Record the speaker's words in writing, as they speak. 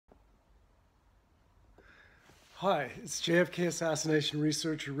Hi, it's JFK assassination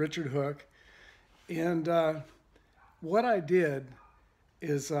researcher Richard Hooke. And what I did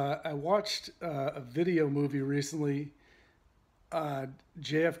is I watched a video movie recently,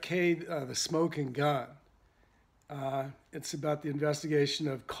 JFK, The Smoking Gun. It's about the investigation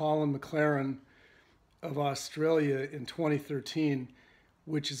of Colin McLaren of Australia in 2013,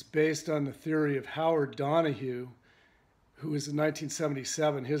 which is based on the theory of Howard Donahue, who was in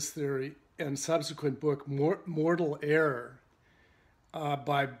 1977, his theory, and subsequent book, Mortal Error,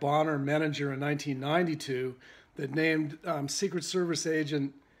 by Bonner Menninger in 1992, that named Secret Service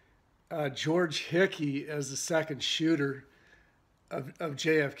agent George Hickey as the second shooter of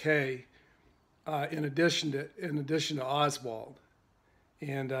JFK, in addition to Oswald.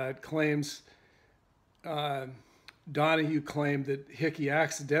 And it claims, Donahue claimed that Hickey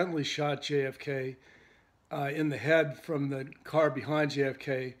accidentally shot JFK in the head from the car behind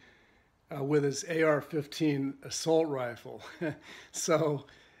JFK with his AR-15 assault rifle. So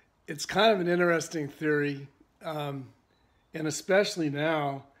it's kind of an interesting theory, and especially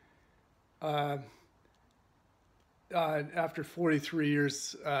now, after 43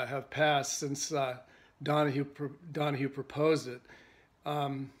 years have passed since Donahue proposed it.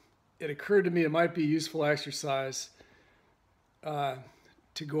 It occurred to me it might be a useful exercise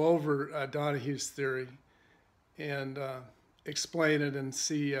to go over Donahue's theory and explain it and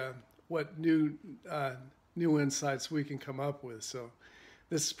see what new insights we can come up with. So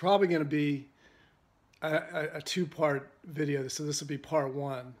this is probably going to be a two-part video. So this will be part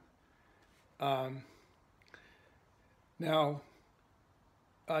one. Now,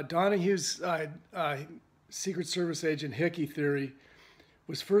 Donahue's Secret Service agent Hickey theory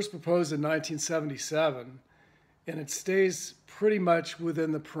was first proposed in 1977, and it stays pretty much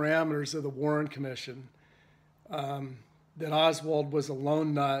within the parameters of the Warren Commission, that Oswald was a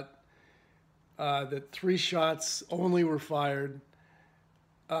lone nut, that 3 shots only were fired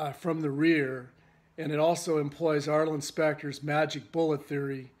from the rear, and it also employs Arlen Specter's magic bullet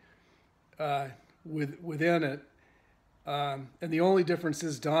theory within it. And the only difference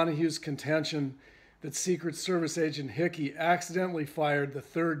is Donahue's contention that Secret Service agent Hickey accidentally fired the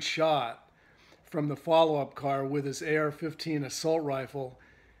 3rd shot from the follow-up car with his AR-15 assault rifle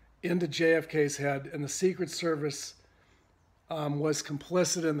into JFK's head, and the Secret Service was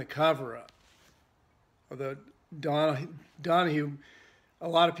complicit in the cover-up. Although Donahue, a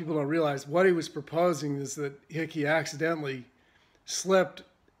lot of people don't realize what he was proposing is that Hickey accidentally slipped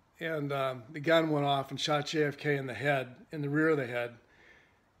and the gun went off and shot JFK in the head, in the rear of the head.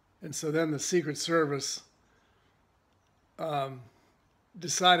 And so then the Secret Service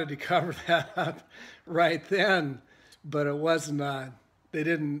decided to cover that up right then, but it wasn't, they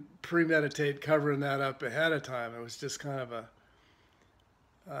didn't premeditate covering that up ahead of time. It was just kind of a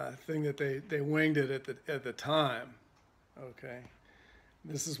thing that they winged it at the time. Okay,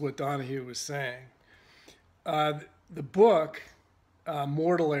 this is what Donahue was saying. The book,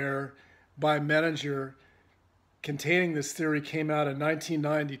 Mortal Error by Menninger, containing this theory, came out in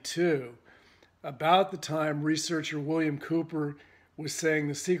 1992, about the time researcher William Cooper was saying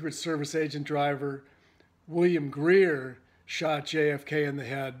the Secret Service agent driver William Greer shot JFK in the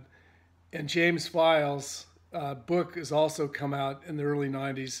head. And James Files' book has also come out in the early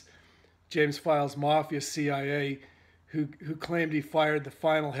 90s, James Files' Mafia CIA, who claimed he fired the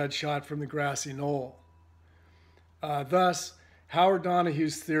final headshot from the grassy knoll. Thus, Howard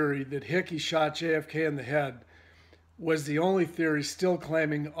Donahue's theory that Hickey shot JFK in the head was the only theory still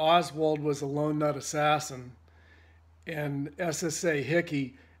claiming Oswald was a lone nut assassin, and SSA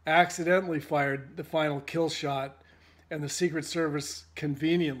Hickey accidentally fired the final kill shot, and the Secret Service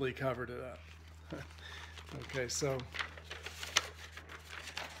conveniently covered it up. Okay, so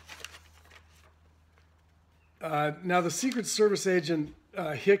now the Secret Service agent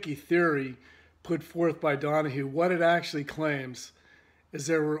Hickey theory put forth by Donahue, what it actually claims is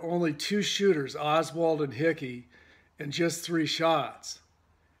there were only 2 shooters, Oswald and Hickey, and just 3 shots.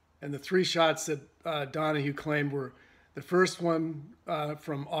 And the 3 shots that Donahue claimed were the first one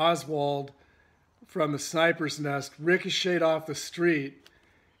from Oswald from the sniper's nest, ricocheted off the street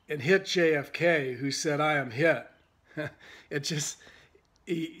and hit JFK, who said, "I am hit."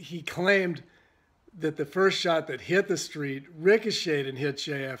 He claimed that the first shot that hit the street ricocheted and hit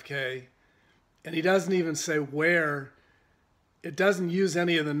JFK, and he doesn't even say where. It doesn't use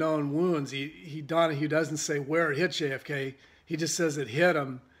any of the known wounds. Donahue doesn't say where it hit JFK. He just says it hit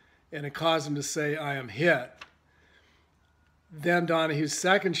him, and it caused him to say, "I am hit." Then Donahue's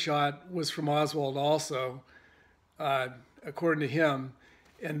second shot was from Oswald also, according to him.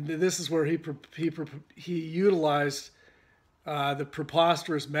 And this is where he utilized the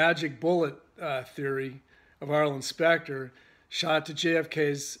preposterous magic bullet theory of Arlen Specter, shot to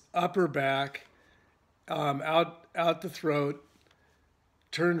JFK's upper back, out the throat,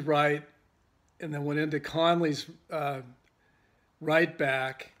 turned right, and then went into Conley's right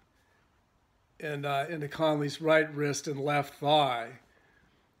back and into Conley's right wrist and left thigh.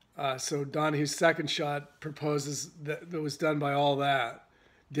 So Donahue's second shot proposes that was done by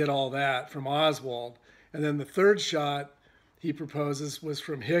did all that from Oswald. And then the third shot he proposes was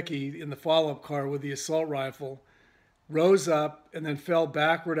from Hickey in the follow-up car with the assault rifle, rose up and then fell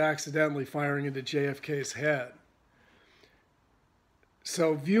backward accidentally, firing into JFK's head.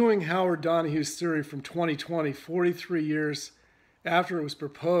 So viewing Howard Donahue's theory from 2020, 43 years after it was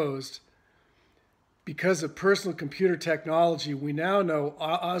proposed, because of personal computer technology, we now know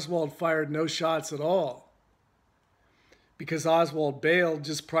Oswald fired no shots at all, because Oswald bailed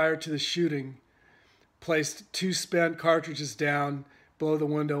just prior to the shooting, placed 2 spent cartridges down below the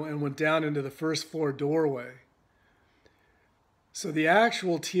window, and went down into the first floor doorway. So the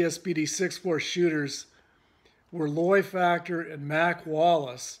actual TSBD 6-4 shooters were Loy Factor and Mac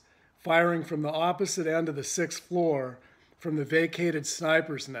Wallace, firing from the opposite end of the 6th floor from the vacated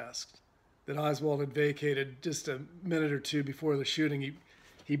sniper's nest that Oswald had vacated just a minute or two before the shooting.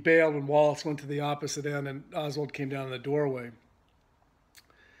 He bailed when Wallace went to the opposite end, and Oswald came down in the doorway.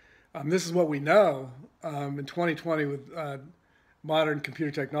 This is what we know. In 2020, with modern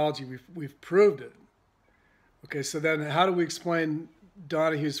computer technology, we've proved it. Okay, so then how do we explain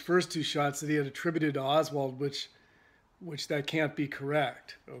Donahue's first 2 shots that he had attributed to Oswald, which that can't be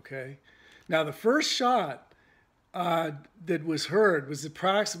correct? Okay, now the first shot that was heard was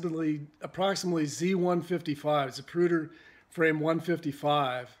approximately Z155, Zapruder frame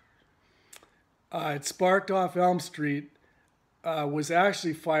 155. It sparked off Elm Street, was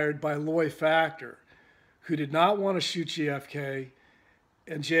actually fired by Loy Factor, who did not want to shoot JFK,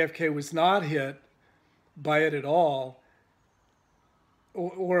 and JFK was not hit by it at all,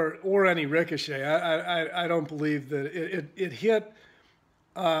 or any ricochet. I don't believe that it hit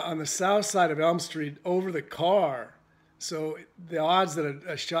on the south side of Elm Street over the car. So the odds that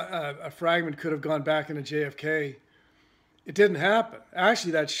a fragment could have gone back into JFK, it didn't happen.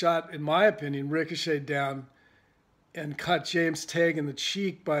 Actually, that shot, in my opinion, ricocheted down and cut James Tague in the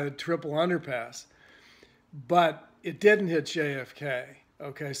cheek by the triple underpass. But it didn't hit JFK.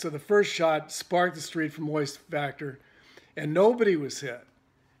 Okay, so the first shot sparked the street from Loy Factor, and nobody was hit.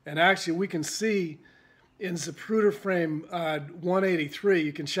 And actually, we can see in Zapruder frame 183,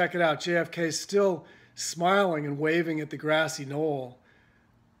 you can check it out, JFK still smiling and waving at the grassy knoll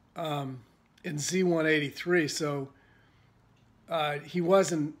in Z183. So he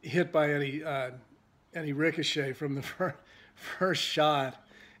wasn't hit by any ricochet from the first shot,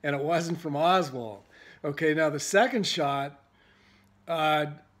 and it wasn't from Oswald. Okay, now the second shot,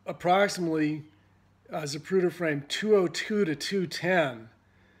 approximately Zapruder frame 202 to 210.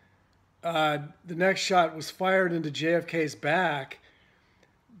 The next shot was fired into JFK's back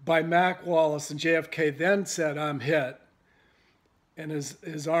by Mac Wallace, and JFK then said, "I'm hit." And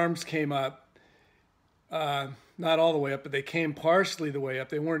his arms came up, not all the way up, but they came partially the way up.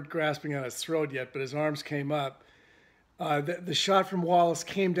 They weren't grasping at his throat yet, but his arms came up. The shot from Wallace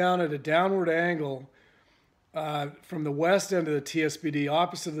came down at a downward angle from the west end of the TSBD,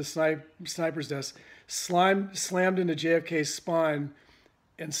 opposite of the sniper's desk, slammed into JFK's spine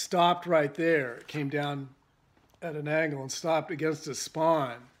and stopped right there. It came down at an angle and stopped against his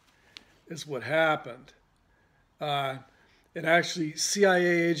spine, is what happened. And actually, CIA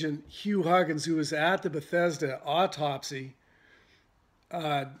agent Hugh Huggins, who was at the Bethesda autopsy,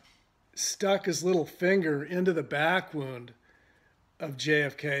 stuck his little finger into the back wound of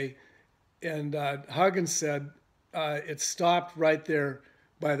JFK, and Huggins said it stopped right there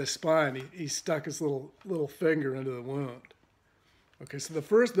by the spine. He stuck his little finger into the wound. Okay, so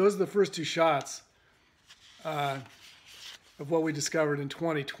those are the first 2 shots of what we discovered in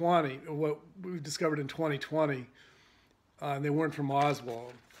 2020, or what we discovered in 2020. And they weren't from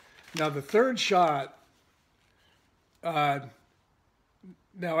Oswald. Now the third shot, now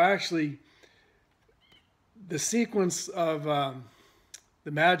actually, the sequence of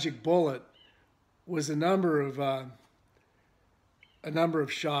the magic bullet was a number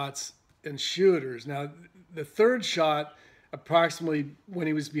of shots and shooters. Now the third shot, approximately when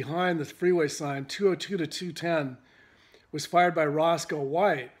he was behind the freeway sign, 202 to 210, was fired by Roscoe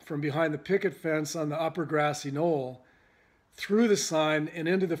White from behind the picket fence on the upper grassy knoll, through the sign and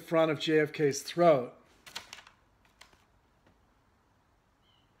into the front of JFK's throat.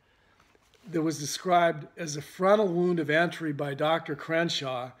 That was described as a frontal wound of entry by Dr.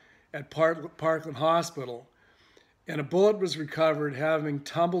 Crenshaw at Parkland Hospital, and a bullet was recovered having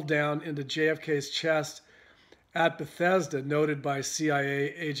tumbled down into JFK's chest at Bethesda, noted by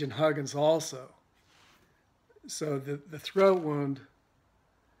CIA agent Huggins also. So the throat wound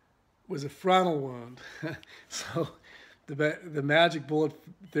was a frontal wound. So the magic bullet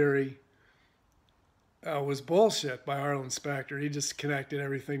theory was bullshit by our inspector. He just connected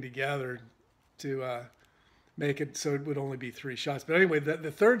everything together to make it so it would only be 3 shots. But anyway,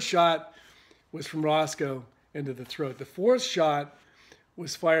 the third shot was from Roscoe into the throat. The fourth shot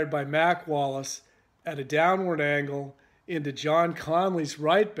was fired by Mac Wallace at a downward angle into John Conley's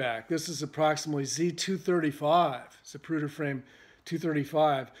right back. This is approximately Z235, Zapruder frame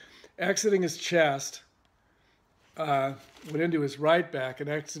 235. Exiting his chest, went into his right back and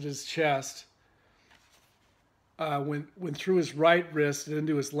exited his chest, went through his right wrist and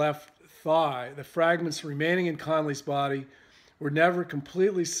into his left thigh. The fragments remaining in Conley's body were never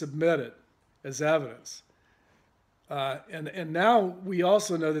completely submitted as evidence. And now we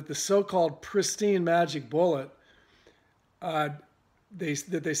also know that the so-called pristine magic bullet that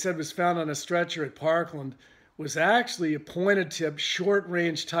they said was found on a stretcher at Parkland was actually a pointed tip, short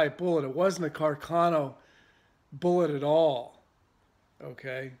range type bullet. It wasn't a Carcano bullet at all.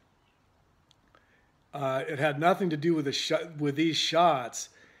 Okay. It had nothing to do with these shots,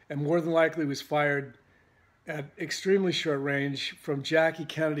 and more than likely was fired at extremely short range from Jackie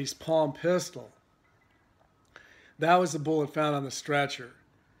Kennedy's Palm pistol. That was the bullet found on the stretcher.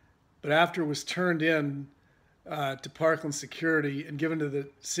 But after it was turned in to Parkland security and given to the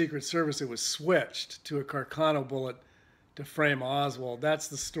Secret Service, it was switched to a Carcano bullet to frame Oswald. That's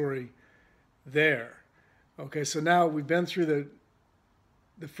the story there. Okay, so now we've been through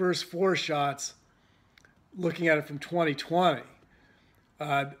the first 4 shots, looking at it from 2020.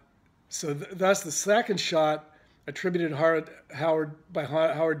 Thus the second shot attributed by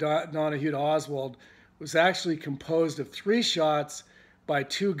Howard Donahue to Oswald was actually composed of 3 shots by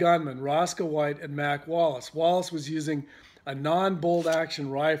 2 gunmen, Roscoe White and Mac Wallace. Wallace was using a non-bolt action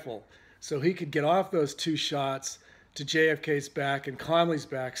rifle, so he could get off those 2 shots to JFK's back and Conley's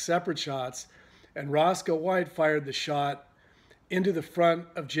back, separate shots, and Roscoe White fired the shot into the front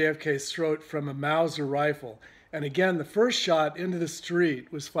of JFK's throat from a Mauser rifle. And again, the first shot into the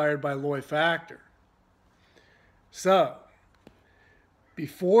street was fired by Loy Factor. So,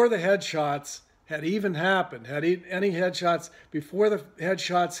 before the headshots had even happened, any headshots, before the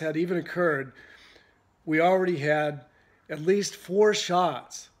headshots had even occurred, we already had at least 4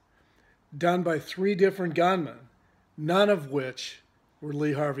 shots done by 3 different gunmen, none of which were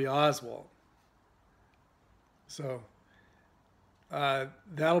Lee Harvey Oswald. So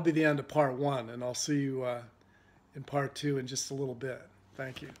that'll be the end of part 1, and I'll see you in part 2 in just a little bit.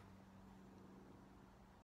 Thank you.